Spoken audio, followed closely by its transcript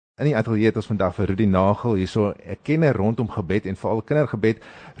in die ateljee het ons vandag vir Rudi Nagel, hierso 'n kenner rondom gebed en veral kindergebed.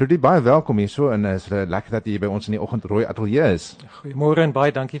 Rudi, baie welkom hierso en is lekker dat jy by ons in die Oggendrooi ateljee is. Goeiemôre en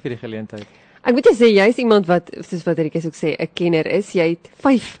baie dankie vir die geleentheid. Ek moet jy sê, jy is iemand wat, soos wat Rikus ook sê, 'n kenner is. Jy het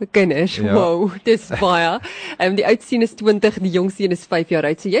 5 kinders. Ja. Wow, dis baie. Die oudste is 20, die jongste is 5 jaar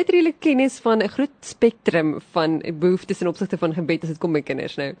oud. So jy het regtig kennis van 'n groot spektrum van behoeftes in opsigte van gebed as dit kom by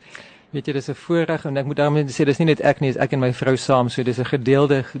kinders nou. Weet jy, dis 'n voorreg en ek moet daarmee sê dis nie net ek nie, dis ek en my vrou saam, so dis 'n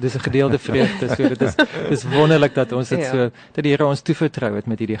gedeelde vreugde. So dis wonderlik dat ons dit so dat die Here ons toevertrou het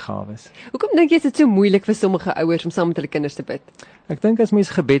met hierdie gawes. Hoekom dink jy is dit so moeilik vir sommige ouers om saam met hulle kinders te bid? Ek dink as mens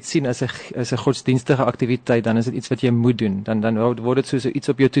gebed sien as 'n godsdienstige aktiwiteit, dan is dit iets wat jy moet doen. Dan word dit soos iets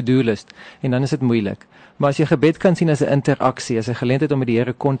op jou to-do list en dan is dit moeilik. Maar as jy gebed kan sien as 'n interaksie, as 'n geleentheid om met die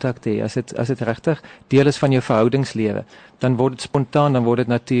Here kontak te hê, as dit regtig deel is van jou verhoudingslewe, dan word dit spontaan, dan word dit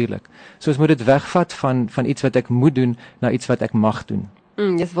natuurlik. So ons moet dit wegvat van iets wat ek moet doen na iets wat ek mag doen.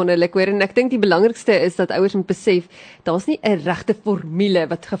 Dis wonderlik hoor, en ek dink die belangrikste is dat ouers moet besef, daar's nie 'n regte formule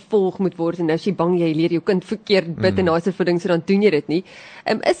wat gevolg moet word en as jy bang jy leer jou kind verkeerd bid en daai soort van ding, so dan doen jy dit nie.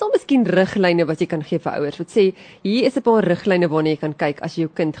 Is daar miskien riglyne wat jy kan gee vir ouers wat sê, hier is 'n paar riglyne waarna jy kan kyk as jy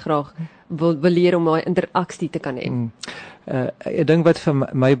jou kind graag wil leer om daai interaksie te kan hê? 'n Ding wat vir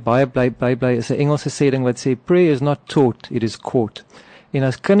my baie bly is 'n Engelse sê ding wat sê, prayer is not taught, it is caught. En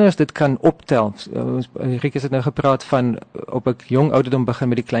as kinders dit kan optel, Rikus het nou gepraat van op 'n jong ouderdom begin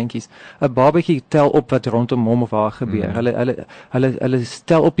met die kleintjies. 'n Babatjie tel op wat rondom hom of haar gebeur. Hulle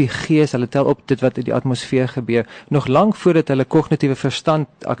stel op die gees, hulle tel op dit wat in die atmosfeer gebeur. Nog lank voordat hulle kognitiewe verstand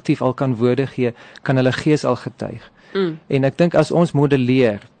aktief al kan woorde gee, kan hulle gees al getuig. En ek dink as ons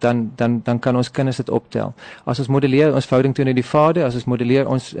modelleer, dan kan ons kinders dit optel. As ons modelleer ons verhouding teenoor die Vader, as ons modelleer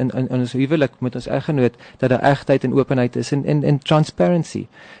ons in ons huwelik met ons eggenoot, dat daar egtheid en openheid is en transparency.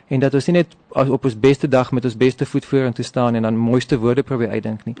 En dat ons nie net op ons beste dag met ons beste voet vorentoe staan en dan mooiste woorde probeer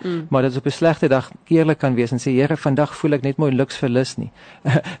uitdink nie. Maar dat ons op 'n slegte dag eerlik kan wees en sê, Here, vandag voel ek net mooi lus vir lus nie.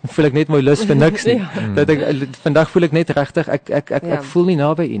 Voel ek net mooi lus vir niks nie. Dat vandag voel ek net regtig ek voel nie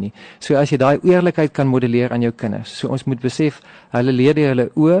naby U nie. So as jy daai eerlikheid kan modelleer aan jou kinders. So ons moet besef, hulle leer deur hulle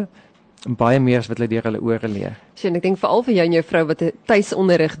oë baie meer as wat hulle deur hulle ore leer. En ek dink veral vir jou en jou vrou wat 'n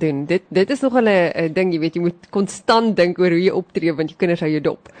tuisonderrig doen, dit is nog 'n ding, jy weet, jy moet konstant dink oor hoe jy optree want jou kinders hou jou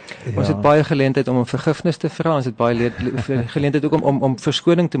dop. Ons het baie geleentheid om vergifnis te vra, ons het baie geleentheid ook om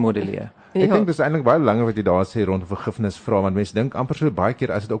verskoning te modelleer. Ek dink dis eintlik baie belangrik wat jy daar sê rondom vergifnis vra, want mense dink amper so baie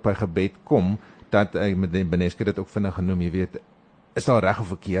keer as dit ook by gebed kom, dat met Beneske dit ook vinnig genoem, jy weet, is daar reg of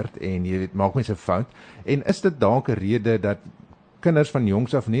verkeerd en jy weet, maak mense 'n fout en is dit dalk 'n rede dat kinders van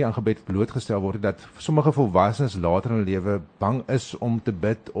jongs af nie aan gebed blootgestel word, dat sommige volwassenes later in hulle lewe bang is om te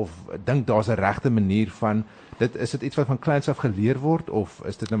bid of dink daar's 'n regte manier van dit, is dit iets wat van kleins af geleer word of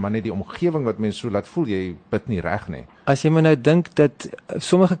is dit nou maar net die omgewing wat mense so laat voel jy bid nie reg nie? As jy maar nou dink dat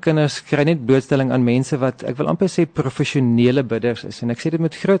sommige kinders kry net blootstelling aan mense wat ek wil amper sê professionele bidders is en ek sê dit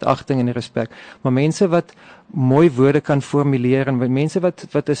met groot agting en respek, maar mense wat mooi woorde kan formuleer en mense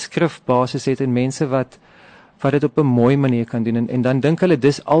wat 'n skrifbasis het en mense wat dit op 'n mooi manier kan doen en dan dink hulle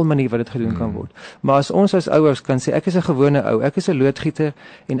dis al manier wat dit gedoen kan word. Maar as ons as ouers kan sê ek is 'n gewone ou, ek is 'n loodgieter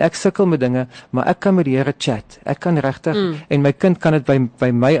en ek sukkel met dinge, maar ek kan met die Here chat. Ek kan regtig en my kind kan dit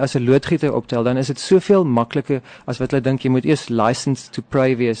by my as 'n loodgieter optel, dan is dit soveel makliker as wat hulle dink jy moet eers licensed to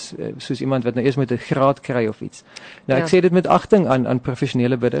pray wees, soos iemand wat nou eers met 'n graad kry of iets. Nou ek sê dit met agting aan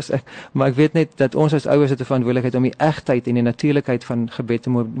professionele bidders, maar ek weet net dat ons as ouers het 'n verantwoordelikheid om die egtheid en die natuurlikheid van gebed te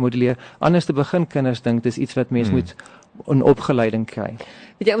modelleer. Anders te begin kinders dink dis iets wat mense moet 'n opgeleiding kry.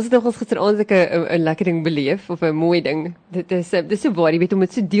 Weet jy, ons het nog gisteraand 'n lekker ding beleef of 'n mooi ding. Dit is so waar, jy weet, om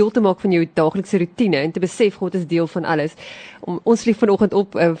dit so deel te maak van jou daaglikse roetine en te besef God is deel van alles. Ons vlieg vanoggend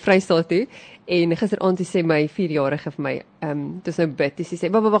op Vrystaat toe en gisteraand sê my 4-jarige vir my, dis nou bid, sy sê,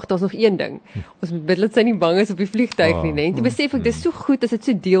 wag, daar's nog een ding. Ons moet bid dat sy nie bang is op die vliegtuig nie, en toe besef ek, dis so goed as dit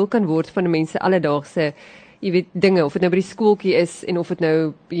so deel kan word van mense alledaagse, jy weet, dinge, of dit nou by die skooltjie is en of dit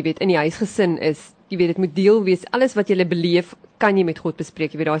nou, jy weet, in die huisgesin is. Jy weet, dit moet deel wees. Alles wat jy beleef, kan jy met God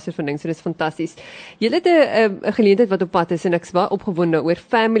bespreek. Jy weet, daai soort van ding. So, dit is fantasties. Jy het 'n geleentheid wat op pad is en ek is baie opgewonde oor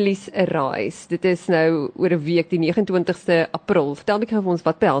Families Arise. Dit is nou oor 'n week, die 29ste April. Vertel 'n bietjie vir ons,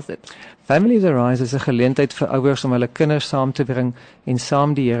 wat behels dit? Families Arise is 'n geleentheid vir ouers om hulle kinders saam te bring en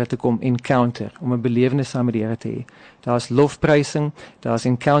saam die Here te kom encounter, om 'n belewenis saam met die Here te hê. Daar's lofprysing, daar's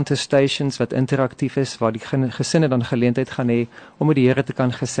encounter stations wat interaktief is, waar die gesinne dan geleentheid gaan hê om met die Here te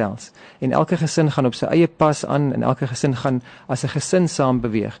kan gesels. En elke gesin gaan op sy eie pas aan en elke gesin gaan as 'n gesin saam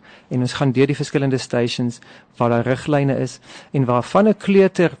beweeg. En ons gaan deur die verskillende stations waar daar riglyne is en waar van 'n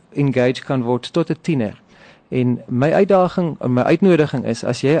kleuter engage kan word tot 'n tiener. En my uitnodiging is,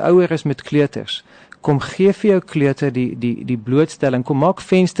 as jy ouer is met kleuters, kom gee vir jou kleuter die blootstelling, kom maak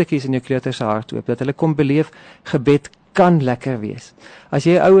venstertjies in jou kleuter se hart oop, dat hulle kom beleef gebed kan lekker wees. As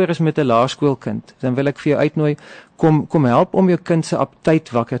jy ouer is met 'n laerskoolkind, dan wil ek vir jou uitnooi, kom help om jou kind se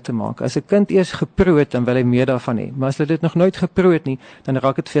aptyt wakker te maak. As 'n kind eers geproe het, dan wil hy meer daarvan hê. Maar as hulle dit nog nooit geproe het nie, dan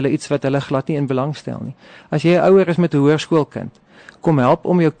raak dit vir hulle iets wat hulle glad nie in belang stel nie. As jy ouer is met 'n hoërskoolkind, kom help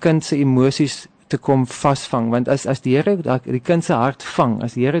om jou kind se emosies te kom vasvang, want as die Here die kind se hart vang,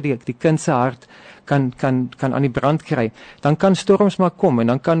 as die Here die kind se hart kan aan die brand kry, dan kan storms maar kom en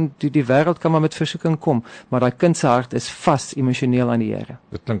dan kan die wêreld kan maar met versoeking kom, maar daai kind se hart is vas emosioneel aan die Here.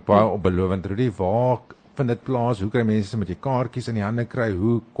 Dit klink baie opbelovend, Rudi. Waar vind dit plaas? Hoe kry mense met die kaartjies in die hande kry?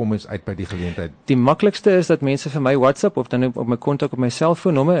 Hoe kom ons uit by die geleentheid? Die maklikste is dat mense vir my WhatsApp of dan op my kontak op my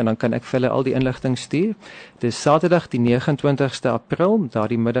selfoonnommer en dan kan ek vir hulle al die inligting stuur. Dis Saterdag die 29ste April,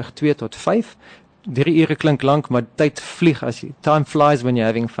 daardie middag 2 tot 5. 3 ure klink lank, maar tyd vlieg as jy, time flies when you're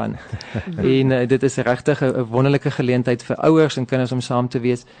having fun. En dit is regtig 'n wonderlike geleentheid vir ouers en kinders om saam te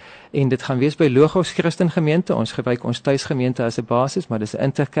wees. En dit gaan wees by Logos Christen Gemeente. Ons gebruik ons tuisgemeente as 'n basis, maar dis 'n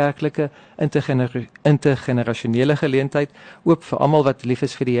interkerklike, intergenerasionele geleentheid, oop vir almal wat lief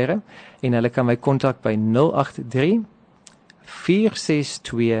is vir die Here. En hulle kan my kontak by 083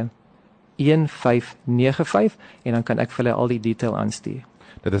 462 1595 en dan kan ek vir hulle al die detail aanstuur.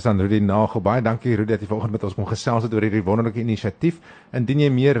 Dit is dan Rudi Nagel. Baie dankie Rudi dat jy vanoggend met ons kon gesels het oor hierdie wonderlike inisiatief. Indien jy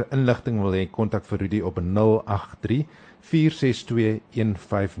meer inligting wil hê, kontak vir Rudi op 083 462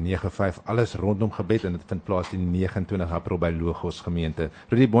 1595. Alles rondom gebed en dit vind plaas die 29 April by Logos Gemeente.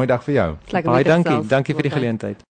 Rudi, mooi dag vir jou. Baie dankie vir die geleentheid.